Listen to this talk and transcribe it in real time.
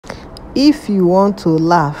If you want to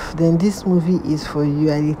laugh, then this movie is for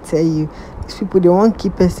you. I tell you, these people they won't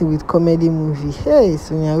keep person with comedy movie. Hey,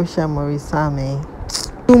 Sonia Usha Maurice, man.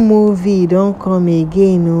 New movie don't come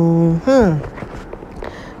again.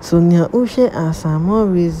 Sonia Ushe and Sam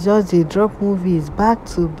Maurice just they drop movies back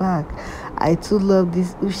to back. I too love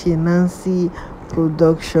this Ushe Nancy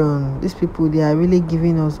production. These people they are really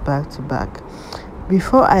giving us back to back.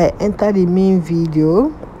 Before I enter the main video,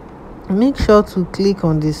 make sure to click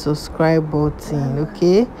on the subscribe button,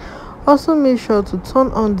 okay? Also make sure to turn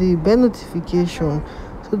on the bell notification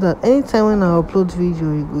so that anytime when I upload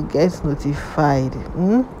video you will get notified.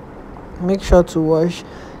 Make sure to watch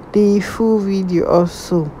the full video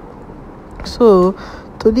also. So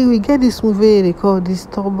today we get this movie they call The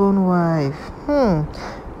Stubborn Wife.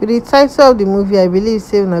 With the title of the movie, I believe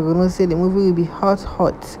say we're gonna say the movie will be hot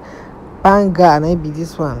banger, and maybe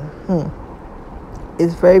this one.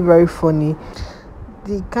 It's very very funny.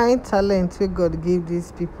 The kind talent we God gave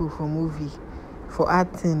these people for movie, for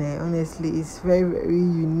acting, honestly, is very very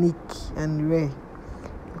unique and rare.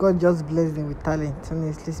 God just blessed them with talent,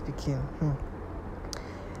 honestly speaking.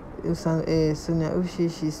 Sonia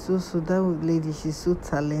Ushe, she's so that lady, she's so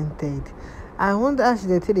talented. I wonder how she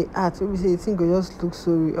they take the art. Maybe say you think will just look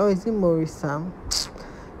so real. Oh, is it Maurice Sam?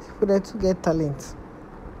 People that to get talent.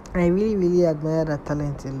 I really really admire that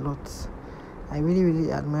talent a lot. I really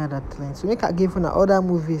really admire that talent. So make I give you other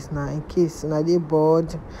movies now in case now they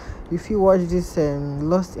bored. If you watch this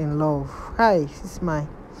Lost in Love, hi, this my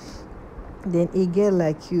then a girl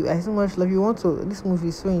like you, I so much love you. Want to this movie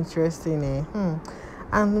is so interesting,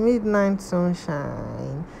 and Midnight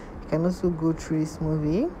Sunshine. You can also go through this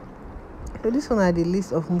movie. So this one are the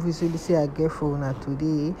list of movies so they say I get for now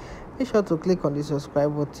today. Make sure to click on the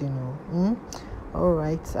subscribe button.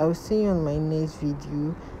 Alright, I will see you on my next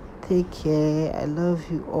video. Take care. I love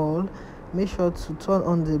you all. Make sure to turn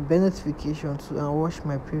on the bell notification too and watch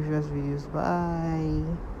my previous videos.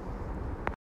 Bye.